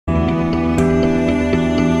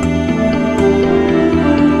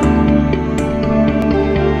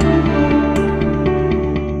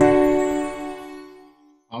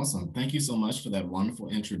thank you so much for that wonderful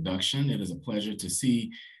introduction. It is a pleasure to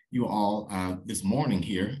see you all this morning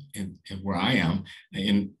here where I am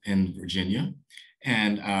in Virginia.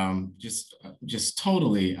 And just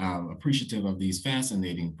totally appreciative of these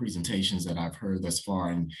fascinating presentations that I've heard thus far,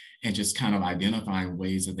 and just kind of identifying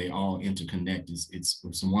ways that they all interconnect. It's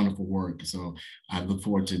some wonderful work. So I look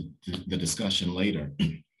forward to the discussion later.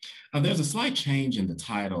 There's a slight change in the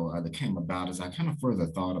title that came about as I kind of further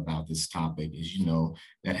thought about this topic. As you know,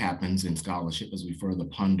 that happens in scholarship as we further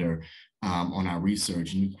ponder on our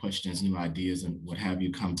research, new questions, new ideas, and what have you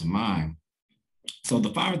come to mind. So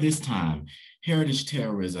the fire this time, heritage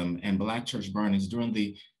terrorism and Black church burnings during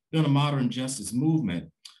the modern justice movement.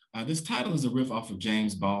 This title is a riff off of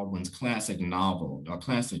James Baldwin's classic novel, or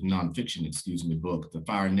classic nonfiction, book, The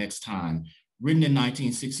Fire Next Time, written in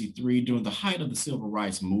 1963 during the height of the civil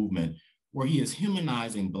rights movement, where he is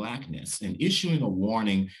humanizing Blackness and issuing a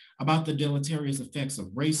warning about the deleterious effects of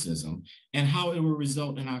racism and how it will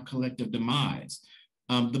result in our collective demise.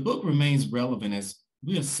 The book remains relevant as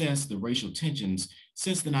we assess the racial tensions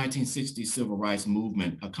since the 1960s civil rights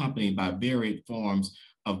movement, accompanied by varied forms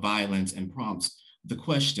of violence, and prompts the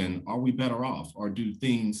question, are we better off, or do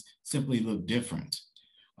things simply look different?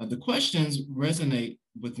 The questions resonate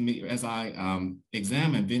with me as I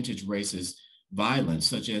examine vintage racist violence,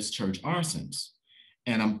 such as church arsons.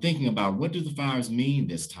 And I'm thinking about, what do the fires mean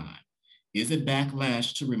this time? Is it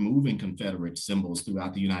backlash to removing Confederate symbols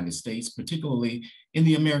throughout the United States, particularly in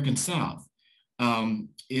the American South?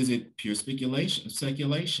 Is it pure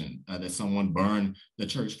speculation that someone burned the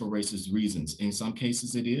church for racist reasons? In some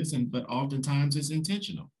cases it is, but oftentimes it's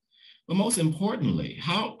intentional. But most importantly,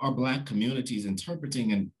 how are Black communities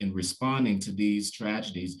interpreting and responding to these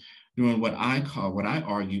tragedies during what I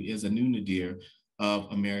argue is a new nadir of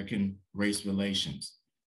American race relations?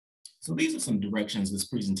 So these are some directions this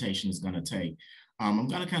presentation is going to take. I'm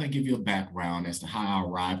going to kind of give you a background as to how I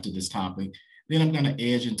arrived at this topic. Then I'm going to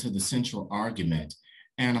edge into the central argument.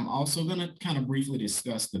 And I'm also going to kind of briefly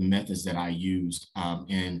discuss the methods that I used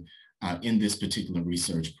in this particular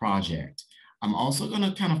research project. I'm also going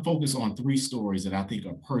to kind of focus on 3 stories that I think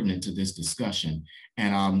are pertinent to this discussion.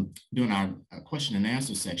 And during our question and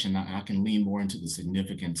answer section, I can lean more into the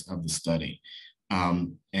significance of the study.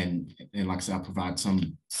 And like I said, I'll provide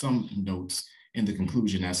some notes in the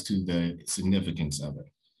conclusion as to the significance of it.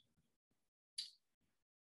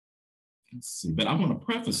 Let's see, but I want to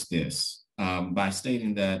preface this by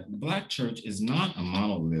stating that Black church is not a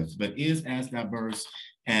monolith, but is as diverse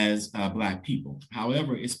as Black people.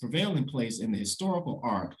 However, its prevailing place in the historical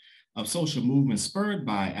arc of social movements spurred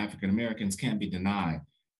by African Americans can't be denied.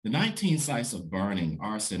 The 19 sites of burning,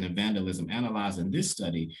 arson, and vandalism analyzed in this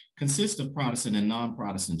study consist of Protestant and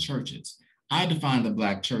non-Protestant churches. I define the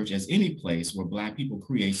Black church as any place where Black people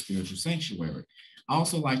create spiritual sanctuary. I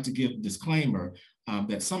also like to give a disclaimer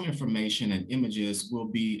that some information and images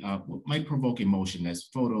might provoke emotion, as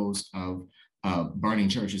photos of burning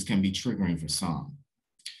churches can be triggering for some.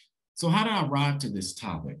 So how did I arrive to this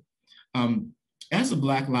topic? As the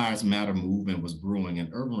Black Lives Matter movement was brewing and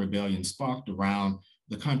urban rebellion sparked around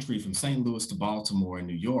the country from St. Louis to Baltimore and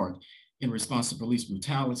New York in response to police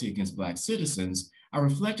brutality against Black citizens, I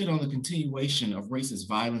reflected on the continuation of racist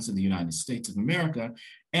violence in the United States of America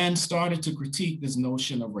and started to critique this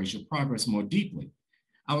notion of racial progress more deeply.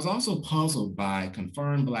 I was also puzzled by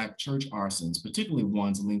confirmed Black church arsons, particularly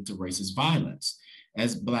ones linked to racist violence,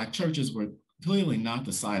 as Black churches were clearly not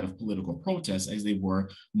the site of political protests as they were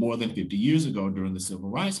more than 50 years ago during the civil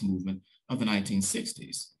rights movement of the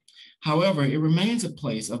 1960s. However, it remains a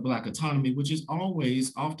place of Black autonomy, which is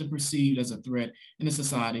often perceived as a threat in a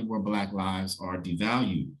society where Black lives are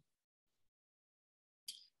devalued.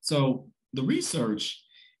 So the research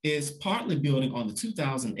is partly building on the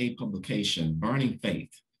 2008 publication, Burning Faith,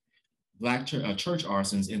 Black church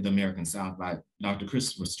arsons in the American South by Dr.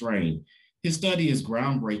 Christopher Strain. His study is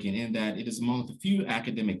groundbreaking in that it is among the few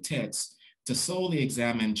academic texts to solely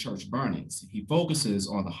examine church burnings. He focuses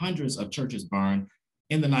on the hundreds of churches burned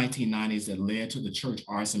in the 1990s that led to the Church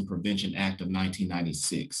Arson Prevention Act of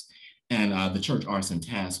 1996 and the Church Arson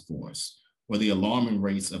Task Force, where the alarming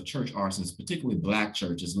rates of church arsons, particularly Black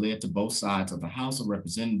churches, led to both sides of the House of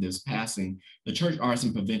Representatives passing the Church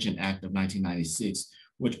Arson Prevention Act of 1996,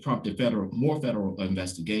 which prompted more federal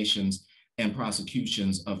investigations and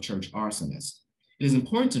prosecutions of church arsonists. It is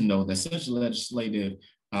important to note that such legislative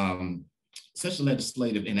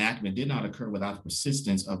enactment did not occur without the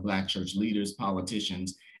persistence of Black church leaders,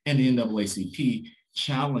 politicians, and the NAACP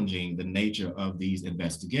challenging the nature of these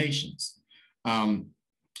investigations.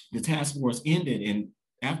 The task force ended in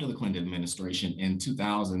after the Clinton administration in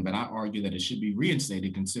 2000, but I argue that it should be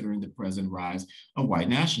reinstated considering the present rise of white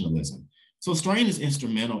nationalism. So Strain is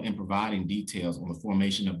instrumental in providing details on the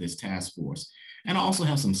formation of this task force. And I also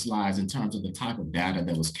have some slides in terms of the type of data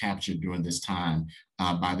that was captured during this time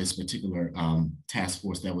by this particular task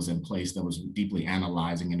force that was in place that was deeply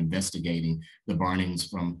analyzing and investigating the burnings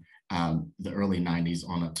from the early 90s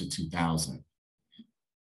on up to 2000.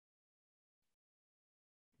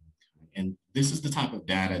 And this is the type of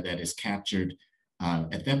data that is captured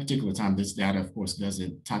at that particular time. This data, of course,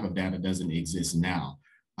 type of data doesn't exist now.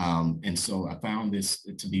 And so I found this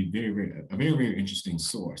to be a very interesting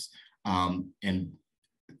source. And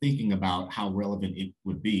thinking about how relevant it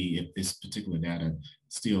would be if this particular data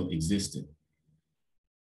still existed.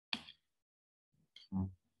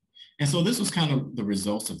 And so this was kind of the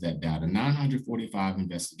results of that data: 945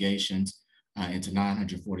 investigations into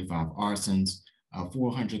 945 arsons,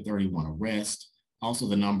 431 arrests. Also,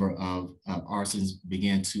 the number of arsons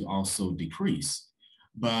began to also decrease.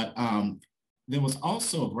 But there was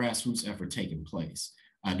also a grassroots effort taking place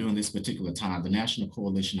during this particular time. The National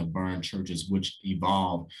Coalition of Burned Churches, which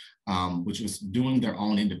evolved, which was doing their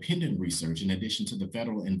own independent research in addition to the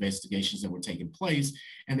federal investigations that were taking place.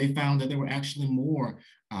 And they found that there were actually more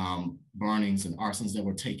burnings and arsons that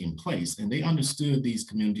were taking place. And they understood these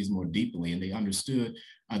communities more deeply, and they understood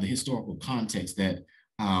the historical context that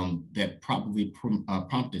that probably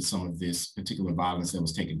prompted some of this particular violence that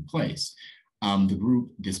was taking place. The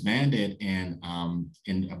group disbanded in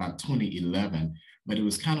about 2011, but it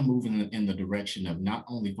was kind of moving in the direction of not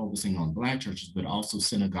only focusing on Black churches, but also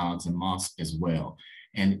synagogues and mosques as well.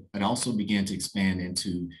 And it also began to expand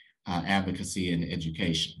into advocacy and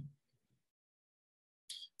education.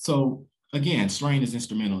 So again, Strain is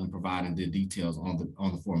instrumental in providing the details on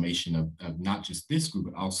the formation of not just this group,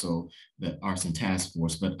 but also the Arson Task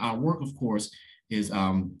Force. But our work, of course, is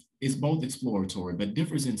both exploratory, but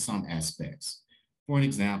differs in some aspects. For an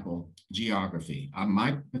example, geography.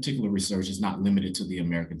 My particular research is not limited to the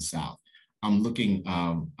American South. I'm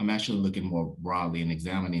actually looking more broadly and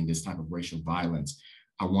examining this type of racial violence.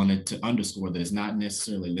 I wanted to underscore that it's not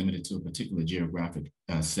necessarily limited to a particular geographic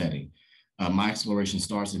setting. My exploration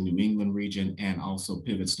starts in New England region and also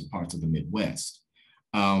pivots to parts of the Midwest.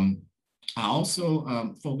 I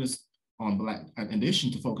also focus on in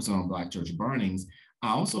addition to focusing on Black church burnings,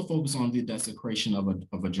 I also focus on the desecration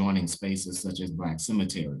of adjoining spaces such as Black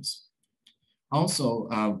cemeteries. Also,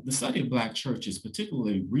 the study of Black churches,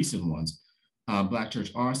 particularly recent ones, Black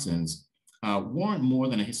church arsons, warrant more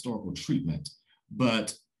than a historical treatment,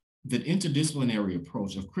 but the interdisciplinary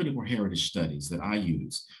approach of critical heritage studies that I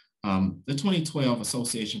use. The 2012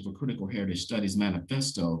 Association for Critical Heritage Studies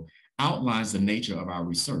Manifesto outlines the nature of our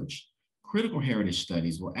research. Critical heritage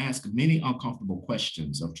studies will ask many uncomfortable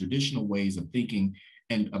questions of traditional ways of thinking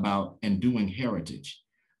and doing heritage,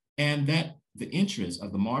 and that the interests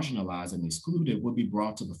of the marginalized and excluded will be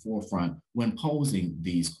brought to the forefront when posing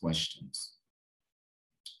these questions.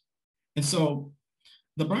 And so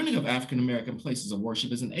the burning of African-American places of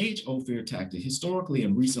worship is an age-old fear tactic historically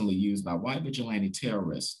and recently used by white vigilante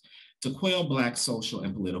terrorists to quell Black social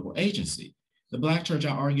and political agency. The Black church, I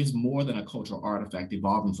argue, is more than a cultural artifact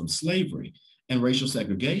evolving from slavery and racial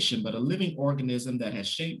segregation, but a living organism that has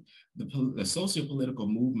shaped the socio-political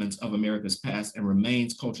movements of America's past and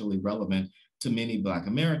remains culturally relevant to many Black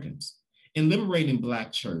Americans. In Liberating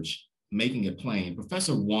Black Church, Making It Plain,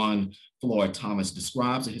 Professor Juan Floyd Thomas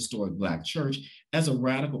describes a historic Black church as a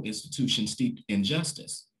radical institution steeped in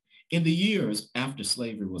justice. In the years after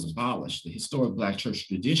slavery was abolished, the historic Black church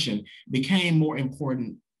tradition became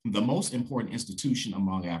the most important institution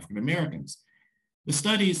among African Americans. The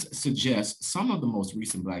studies suggest some of the most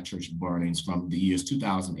recent Black church burnings from the years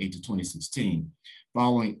 2008 to 2016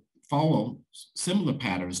 follow similar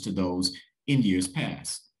patterns to those in years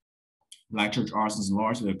past. Black church arsons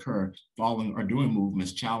largely occur following or during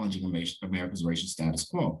movements challenging America's racial status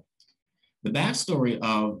quo. The backstory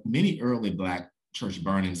of many early Black church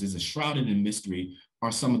burnings is shrouded in mystery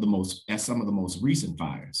as some of the most recent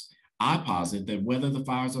fires. I posit that whether the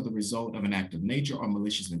fires are the result of an act of nature or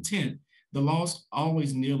malicious intent, the loss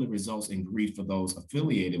always nearly results in grief for those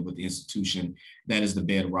affiliated with the institution that is the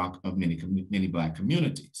bedrock of many Black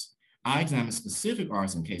communities. I examine specific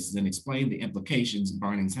arson cases and explain the implications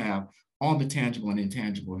burnings have on the tangible and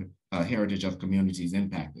intangible heritage of communities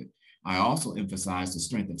impacted. I also emphasize the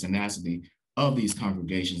strength and tenacity of these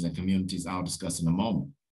congregations and communities I'll discuss in a moment.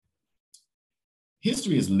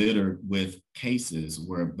 History is littered with cases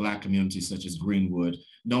where Black communities such as Greenwood,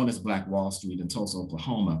 known as Black Wall Street in Tulsa,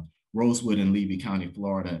 Oklahoma, Rosewood in Levy County,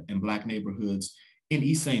 Florida, and Black neighborhoods in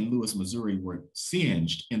East St. Louis, Missouri, were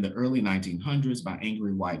singed in the early 1900s by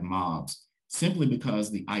angry white mobs, simply because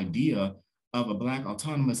the idea of a Black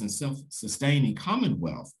autonomous and self-sustaining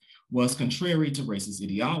commonwealth was contrary to racist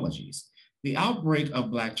ideologies. The outbreak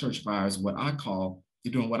of Black church fires,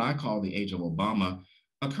 during what I call the age of Obama,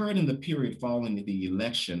 occurred in the period following the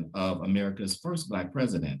election of America's first Black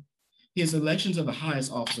president. His election to the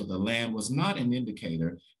highest office of the land was not an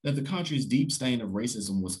indicator that the country's deep stain of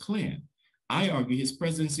racism was cleansed. I argue his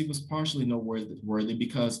presidency was partially noteworthy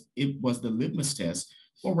because it was the litmus test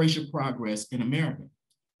for racial progress in America.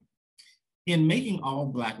 In Making All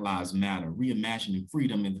Black Lives Matter, Reimagining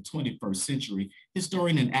Freedom in the 21st Century,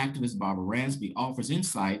 historian and activist Barbara Ransby offers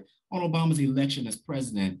insight on Obama's election as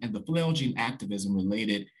president and the fledgling activism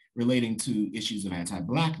relating to issues of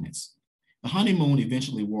anti-Blackness. The honeymoon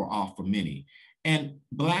eventually wore off for many, and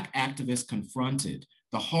Black activists confronted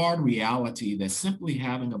the hard reality that simply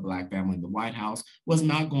having a Black family in the White House was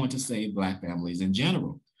not going to save Black families in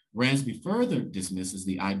general. Ransby further dismisses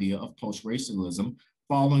the idea of post-racialism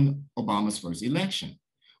following Obama's first election.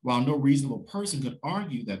 While no reasonable person could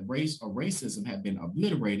argue that race or racism had been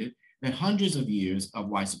obliterated, that hundreds of years of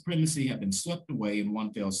white supremacy had been swept away in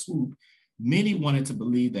one fell swoop, many wanted to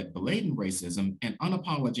believe that blatant racism and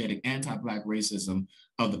unapologetic anti-Black racism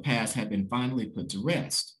of the past had been finally put to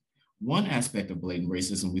rest. One aspect of blatant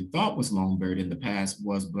racism we thought was long buried in the past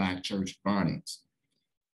was Black church burnings.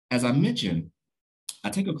 As I mentioned, I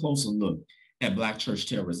take a closer look at Black church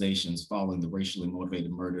terrorizations following the racially motivated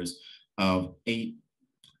murders of 8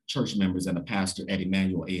 church members and a pastor at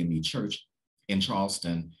Emmanuel AME Church in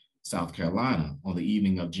Charleston, South Carolina, on the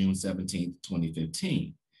evening of June 17,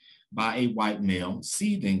 2015, by a white male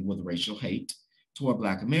seething with racial hate toward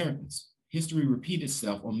Black Americans. History repeated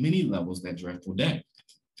itself on many levels that dreadful day.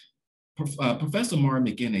 Professor Maury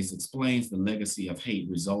McInnes explains the legacy of hate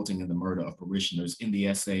resulting in the murder of parishioners in the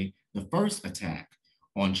essay, The First Attack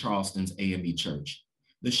on Charleston's AME Church.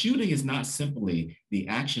 The shooting is not simply the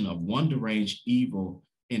action of one deranged evil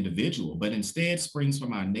individual, but instead springs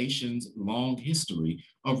from our nation's long history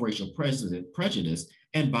of racial prejudice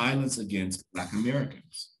and violence against Black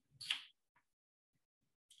Americans.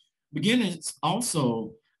 McInnes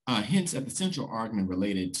also hints at the central argument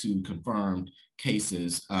related to confirmed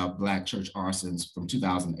cases of Black church arsons from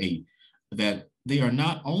 2008, that they are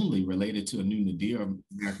not only related to a new nadir of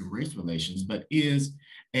American race relations, but is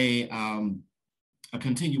a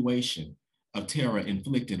continuation of terror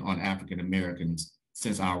inflicted on African Americans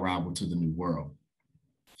since our arrival to the New World.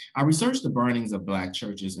 I researched the burnings of Black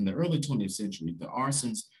churches in the early 20th century, the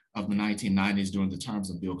arsons of the 1990s during the terms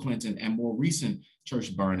of Bill Clinton, and more recent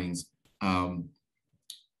church burnings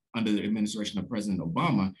under the administration of President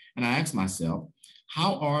Obama. And I asked myself,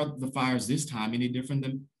 how are the fires this time any different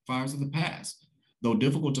than fires of the past? Though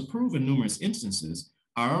difficult to prove in numerous instances,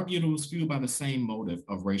 I argued it was fueled by the same motive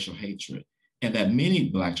of racial hatred, and that many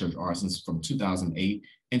Black church arsons from 2008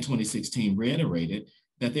 and 2016 reiterated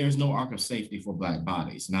that there is no ark of safety for Black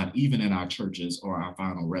bodies, not even in our churches or our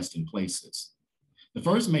final resting places. The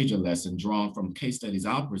first major lesson drawn from case studies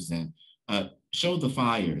I'll present showed the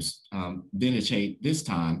fires, vintage hate this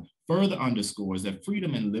time, further underscores that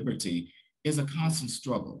freedom and liberty is a constant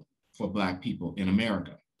struggle for Black people in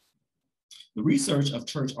America. The research of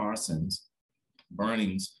church arsons,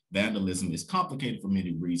 burnings, vandalism is complicated for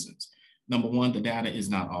many reasons. Number one, the data is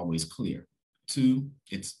not always clear. 2,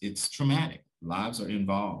 it's traumatic. Lives are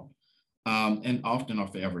involved and often are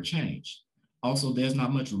forever changed. Also, there's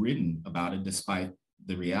not much written about it despite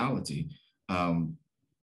the reality.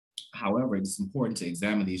 However, it's important to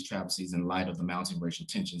examine these travesties in light of the mounting racial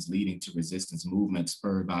tensions leading to resistance movements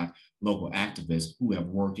spurred by local activists who have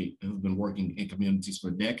been working in communities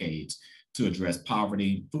for decades to address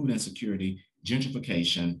poverty, food insecurity,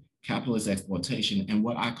 gentrification, capitalist exploitation, and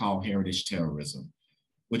what I call heritage terrorism,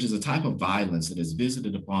 which is a type of violence that is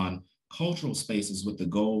visited upon cultural spaces with the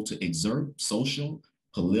goal to exert social,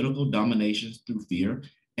 political domination through fear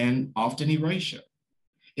and often erasure.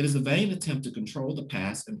 It is a vain attempt to control the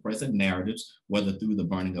past and present narratives, whether through the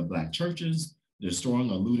burning of Black churches, destroying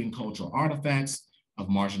or looting cultural artifacts of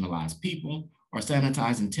marginalized people, or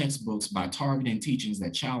sanitizing textbooks by targeting teachings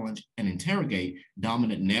that challenge and interrogate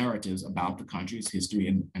dominant narratives about the country's history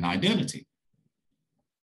and identity.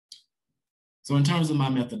 So in terms of my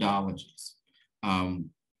methodologies,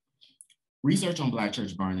 research on Black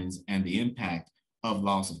church burnings and the impact of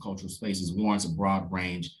loss of cultural spaces warrants a broad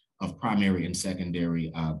range of primary and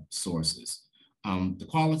secondary sources. The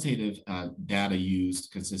qualitative data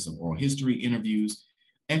used consists of oral history, interviews,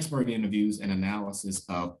 expert interviews, and analysis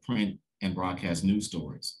of print and broadcast news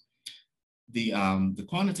stories. The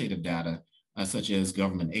quantitative data, such as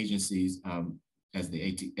government agencies, as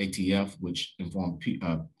the ATF, which informed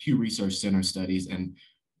Pew Research Center studies, and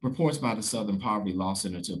reports by the Southern Poverty Law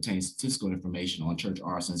Center to obtain statistical information on church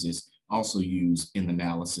arsons is also used in the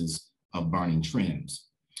analysis of burning trends.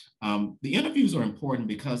 The interviews are important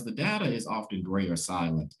because the data is often gray or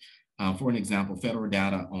silent. For an example, federal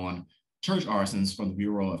data on church arsons from the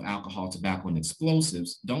Bureau of Alcohol, Tobacco, and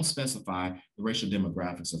Explosives don't specify the racial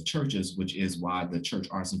demographics of churches, which is why the Church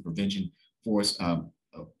Arson Prevention Force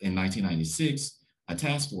in 1996, a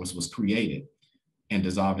task force was created and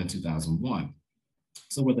dissolved in 2001.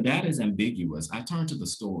 So where the data is ambiguous, I turn to the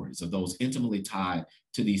stories of those intimately tied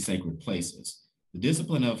to these sacred places. The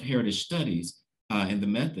discipline of heritage studies and the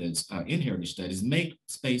methods in heritage studies make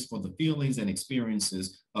space for the feelings and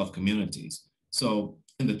experiences of communities. So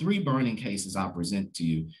in the three burning cases I present to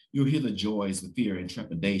you, you'll hear the joys, the fear, and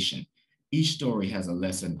trepidation. Each story has a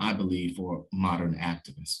lesson, I believe, for modern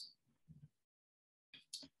activists.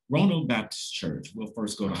 Roanoke Baptist Church. We'll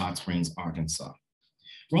first go to Hot Springs, Arkansas.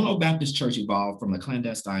 Roanoke Baptist Church evolved from a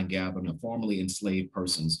clandestine gathering of formerly enslaved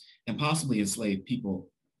persons and possibly enslaved people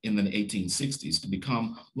in the 1860s to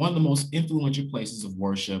become one of the most influential places of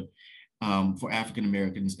worship for African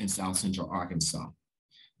Americans in South Central Arkansas.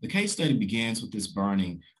 The case study begins with this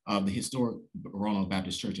burning of the historic Roanoke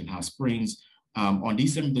Baptist Church in Hot Springs on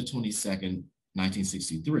December the 22nd,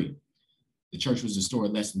 1963. The church was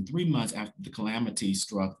destroyed less than 3 months after the calamity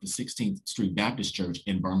struck the 16th Street Baptist Church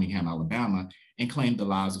in Birmingham, Alabama, and claimed the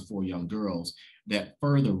lives of 4 young girls that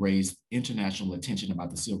further raised international attention about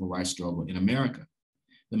the civil rights struggle in America.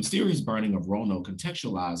 The mysterious burning of Roanoke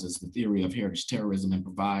contextualizes the theory of heritage terrorism and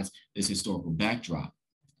provides this historical backdrop.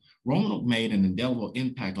 Roanoke made an indelible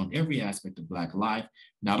impact on every aspect of Black life,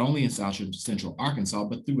 not only in South Central Arkansas,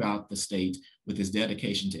 but throughout the state with its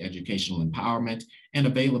dedication to educational empowerment and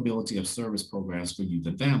availability of service programs for youth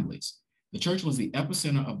and families. The church was the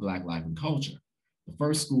epicenter of Black life and culture. The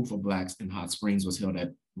first school for Blacks in Hot Springs was held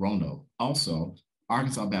at Roanoke. Also,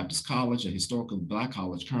 Arkansas Baptist College, a historically Black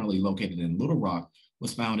college currently located in Little Rock,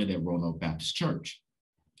 was founded at Roanoke Baptist Church.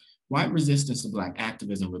 White resistance to Black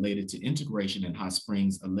activism related to integration in Hot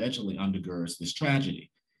Springs allegedly undergirds this tragedy.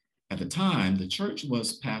 At the time, the church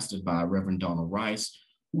was pastored by Reverend Donald Rice,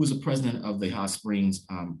 who was the president of the Hot Springs,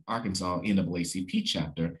 Arkansas NAACP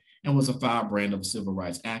chapter, and was a firebrand of a civil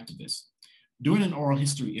rights activist. During an oral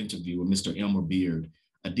history interview with Mr. Elmer Beard,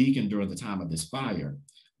 a deacon during the time of this fire,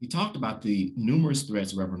 he talked about the numerous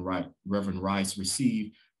threats Reverend Rice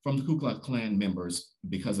received from the Ku Klux Klan members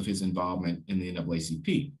because of his involvement in the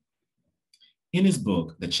NAACP. In his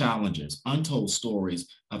book, The Challengers, Untold Stories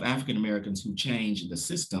of African Americans Who Changed the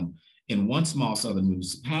System in One Small Southern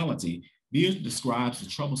Municipality, Beard describes the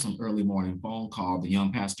troublesome early morning phone call the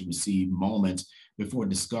young pastor received moments before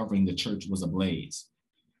discovering the church was ablaze.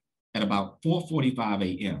 At about 4:45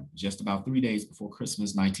 a.m., just about 3 days before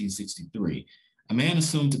Christmas 1963, a man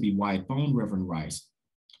assumed to be white phoned Reverend Rice.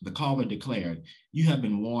 The caller declared, "You have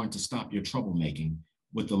been warned to stop your troublemaking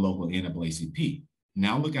with the local NAACP.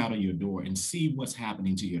 Now look out of your door and see what's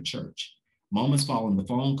happening to your church." Moments following the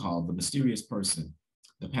phone call, the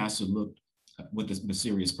pastor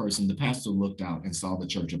looked out and saw the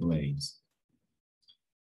church ablaze.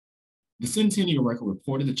 The Centennial Record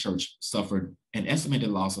reported the church suffered an estimated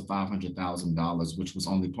loss of $500,000, which was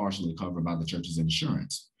only partially covered by the church's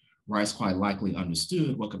insurance. Rice quite likely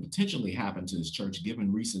understood what could potentially happen to his church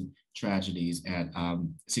given recent tragedies at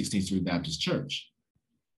 16th Street Baptist Church.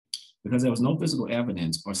 Because there was no physical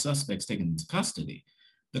evidence or suspects taken into custody,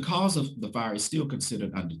 the cause of the fire is still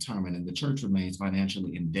considered undetermined, and the church remains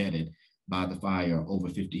financially indebted by the fire over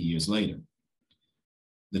 50 years later.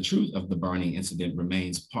 The truth of the burning incident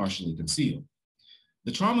remains partially concealed.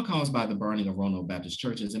 The trauma caused by the burning of Roanoke Baptist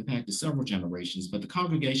Church has impacted several generations, but the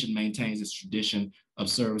congregation maintains its tradition of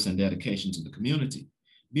service and dedication to the community.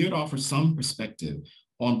 Beard offers some perspective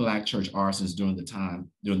on Black church arsons during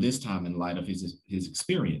this time in light of his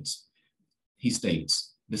experience. He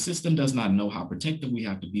states, "The system does not know how protective we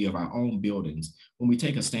have to be of our own buildings when we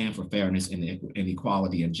take a stand for fairness and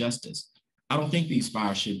equality and justice. I don't think these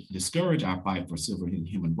fires should discourage our fight for civil and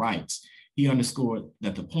human rights." He underscored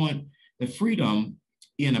that the point that freedom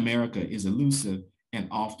in America is elusive and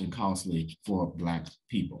often costly for Black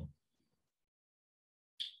people.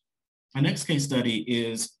 Our next case study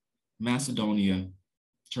is Macedonia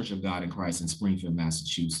Church of God in Christ in Springfield,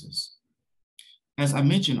 Massachusetts. As I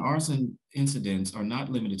mentioned, arson incidents are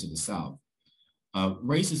not limited to the South.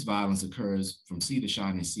 Racist violence occurs from sea to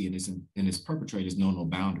shining sea, and its perpetrators know no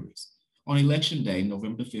boundaries. On Election Day,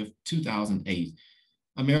 November 5th, 2008,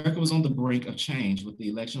 America was on the brink of change with the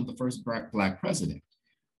election of the first Black president.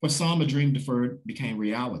 For some, a dream deferred became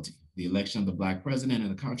reality. The The election of the Black president in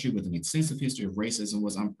a country with an extensive history of racism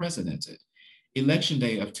was unprecedented. Election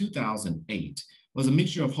day of 2008 was a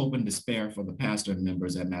mixture of hope and despair for the pastor and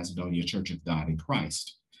members at Macedonia Church of God in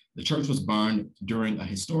Christ. The church was burned during a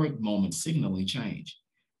historic moment signaling change.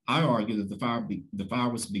 I argue that the fire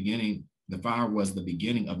was the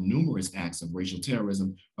beginning of numerous acts of racial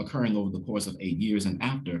terrorism occurring over the course of 8 years and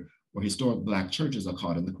after, where historic Black churches are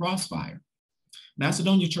caught in the crossfire.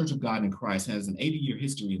 Macedonia Church of God in Christ has an 80-year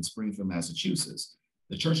history in Springfield, Massachusetts.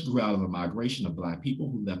 The church grew out of a migration of Black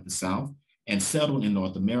people who left the South and settled in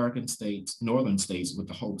northern states with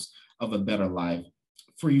the hopes of a better life,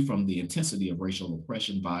 free from the intensity of racial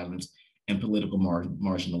oppression, violence, and political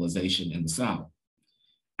marginalization in the South.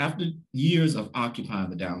 After years of occupying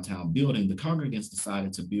the downtown building, the congregants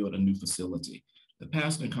decided to build a new facility. The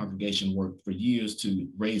pastor and congregation worked for years to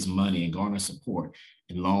raise money and garner support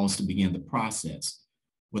and loans to begin the process.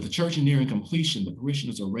 With the church nearing completion, the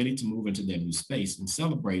parishioners are ready to move into their new space and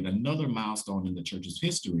celebrate another milestone in the church's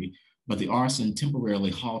history, but the arson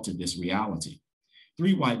temporarily halted this reality.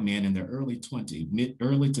 3 white men in their early to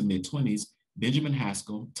mid-20s, Benjamin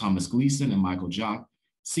Haskell, Thomas Gleason, and Michael Jock,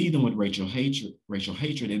 seething with racial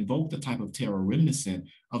hatred, invoked the type of terror reminiscent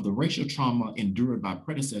of the racial trauma endured by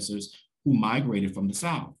predecessors who migrated from the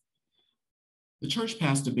South. The church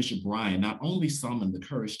pastor, Bishop Bryan, not only summoned the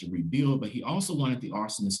courage to rebuild, but he also wanted the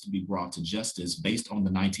arsonists to be brought to justice based on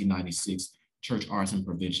the 1996 Church Arson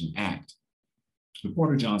Prevention Act.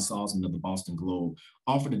 Reporter John Salzman of the Boston Globe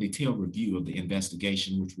offered a detailed review of the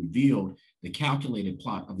investigation, which revealed the calculated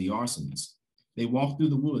plot of the arsonists. They walked through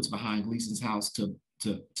the woods behind Gleason's house to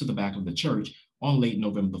the back of the church on late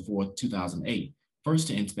November 4th, 2008, first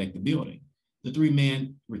to inspect the building. The 3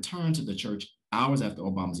 men returned to the church hours after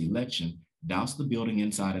Obama's election, doused the building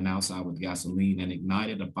inside and outside with gasoline, and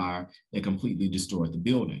ignited a fire that completely destroyed the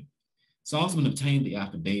building. Salzman obtained the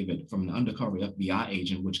affidavit from an undercover FBI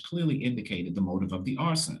agent, which clearly indicated the motive of the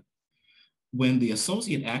arson. When the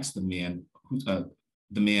associate asked the men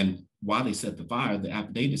why they set the fire, the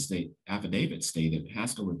affidavit stated,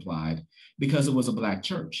 Haskell replied, because it was a Black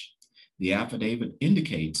church. The affidavit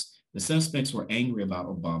indicates the suspects were angry about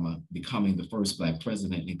Obama becoming the first Black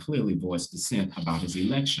president and clearly voiced dissent about his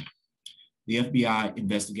election. The FBI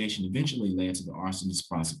investigation eventually led to the arsonist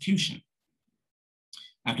prosecution.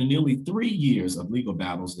 After nearly 3 years of legal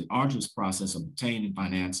battles, the arduous process of obtaining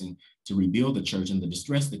financing to rebuild the church and the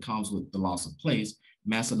distress that comes with the loss of place,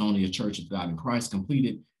 Macedonia Church of God in Christ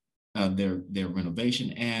completed their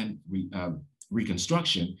renovation and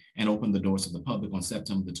reconstruction and opened the doors to the public on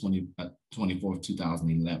September 24th,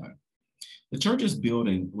 2011. The church's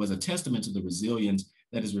building was a testament to the resilience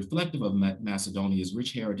that is reflective of Macedonia's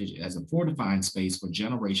rich heritage as a fortifying space for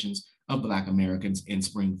generations of Black Americans in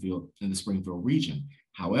the Springfield region.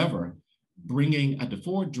 However, bringing a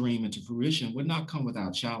deferred dream into fruition would not come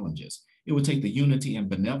without challenges. It would take the unity and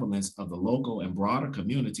benevolence of the local and broader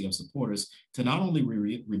community of supporters to not only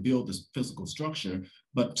rebuild this physical structure,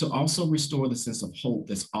 but to also restore the sense of hope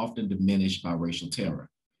that's often diminished by racial terror.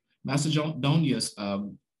 Macedonia's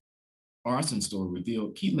arson story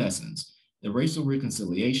revealed key lessons. The racial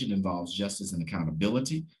reconciliation involves justice and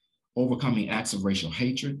accountability. Overcoming acts of racial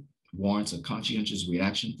hatred warrants a conscientious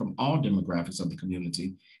reaction from all demographics of the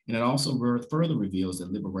community, and it also further reveals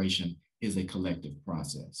that liberation is a collective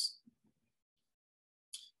process.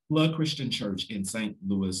 Blood Christian Church in St.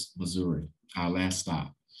 Louis, Missouri, our last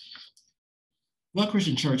stop. Blood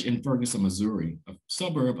Christian Church in Ferguson, Missouri, a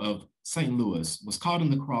suburb of St. Louis, was caught in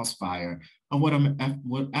the crossfire of what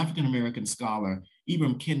African-American scholar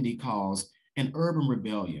Ibram Kendi calls an urban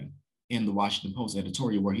rebellion in the Washington Post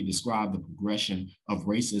editorial, where he described the progression of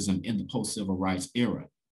racism in the post-civil rights era.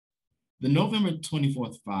 The November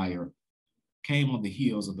 24th fire came on the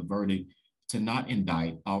heels of the verdict to not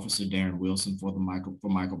indict Officer Darren Wilson for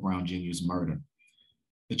Michael Brown Jr.'s murder.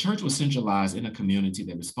 The church was centralized in a community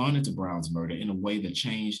that responded to Brown's murder in a way that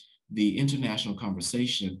changed the international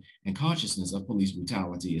conversation and consciousness of police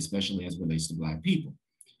brutality, especially as it relates to Black people.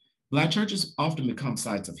 Black churches often become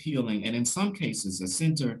sites of healing, and in some cases, a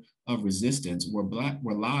center of resistance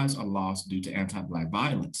where lives are lost due to anti-Black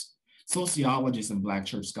violence. Sociologist and Black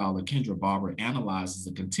church scholar Kendra Barber analyzes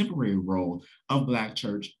the contemporary role of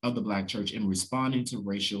the Black church in responding to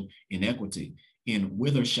racial inequity in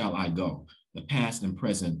Whither Shall I Go?, the past and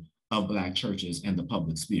present of Black churches and the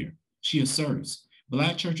public sphere. She asserts,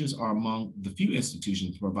 Black churches are among the few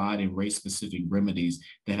institutions providing race-specific remedies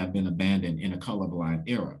that have been abandoned in a colorblind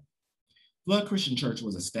era. Blood Christian Church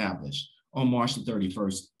was established on March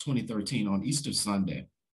 31st, 2013 on Easter Sunday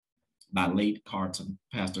by late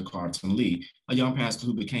Pastor Carlton Lee, a young pastor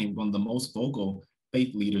who became one of the most vocal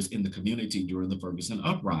faith leaders in the community during the Ferguson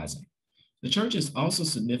uprising. The church is also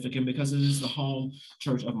significant because it is the home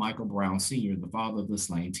church of Michael Brown Sr., the father of the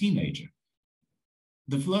slain teenager.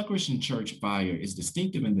 The Flood Christian Church fire is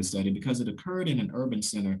distinctive in this study because it occurred in an urban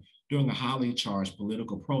center during a highly charged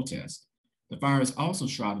political protest. The fire is also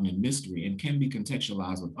shrouded in mystery and can be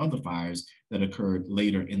contextualized with other fires that occurred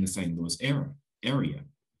later in the St. Louis area.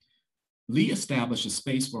 Lee established a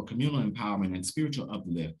space for communal empowerment and spiritual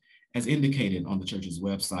uplift, as indicated on the church's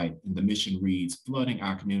website, and the mission reads, "Flooding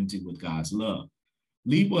our community with God's love."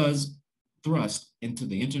 Lee was thrust into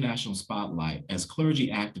the international spotlight as clergy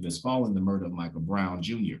activist following the murder of Michael Brown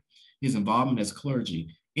Jr. His involvement as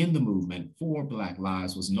clergy in the movement for Black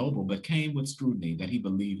lives was noble, but came with scrutiny that he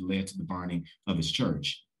believed led to the burning of his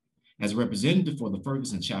church. As a representative for the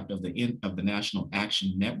Ferguson chapter of the National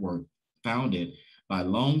Action Network, founded by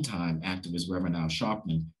longtime activist Reverend Al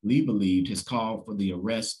Sharpton, Lee believed his call for the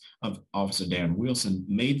arrest of Officer Darren Wilson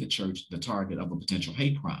made the church the target of a potential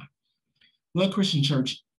hate crime. Flood Christian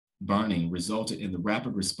Church burning resulted in the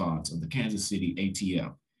rapid response of the Kansas City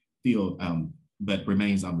ATF field, but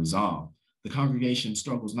remains unresolved. The congregation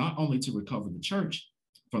struggles not only to recover the church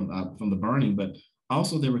from the burning, but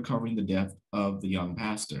also they're recovering the death of the young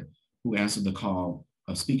pastor who answered the call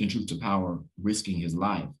of speaking truth to power, risking his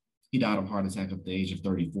life. He died of a heart attack at the age of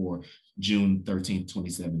 34, June 13,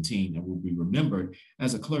 2017, and will be remembered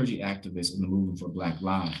as a clergy activist in the movement for Black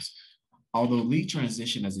lives. Although Lee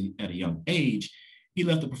transitioned at a young age, he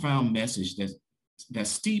left a profound message that's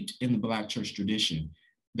steeped in the Black church tradition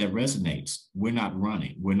that resonates. We're not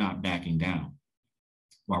running, we're not backing down.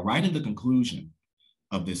 While writing the conclusion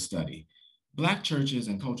of this study, Black churches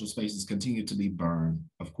and cultural spaces continue to be burned.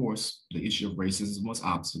 Of course, the issue of racism was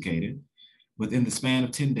obfuscated. Within the span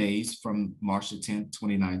of 10 days from March the 10th,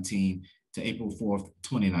 2019 to April 4th,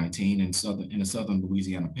 2019 in a southern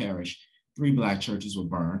Louisiana parish, 3 Black churches were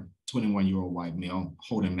burned. 21-year-old white male,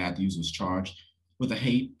 Holden Matthews, was charged with a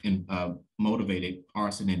hate and motivated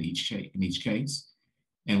arson in each case,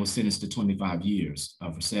 and was sentenced to 25 years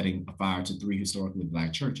for setting a fire to 3 historically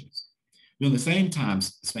Black churches. During the same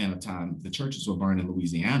span of time, the churches were burned in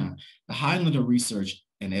Louisiana. The Highlander Research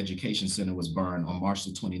and Education Center was burned on March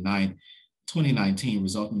the 29th, 2019,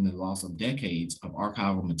 resulting in the loss of decades of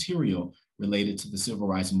archival material related to the civil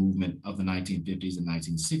rights movement of the 1950s and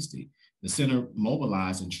 1960s. The center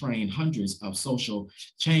mobilized and trained hundreds of social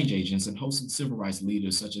change agents and hosted civil rights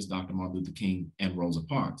leaders such as Dr. Martin Luther King and Rosa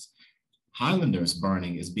Parks. Highlander's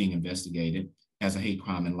burning is being investigated as a hate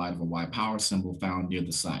crime in light of a white power symbol found near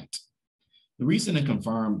the site. The recent and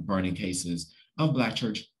confirmed burning cases of Black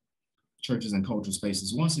churches and cultural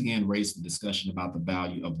spaces once again raised the discussion about the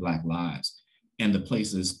value of Black lives and the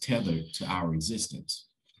places tethered to our existence.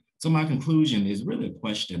 So my conclusion is really a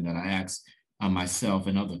question that I ask myself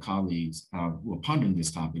and other colleagues who are pondering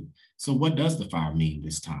this topic. So what does the fire mean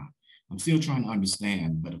this time? I'm still trying to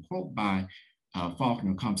understand, but a quote by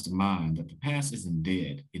Faulkner comes to mind that the past isn't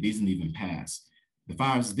dead, it isn't even past. The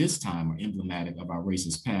fires this time are emblematic of our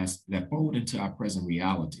racist past that fold into our present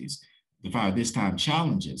realities. The fire this time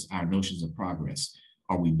challenges our notions of progress.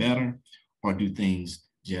 Are we better, or do things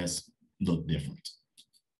just look different?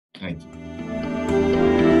 Thank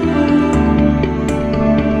you.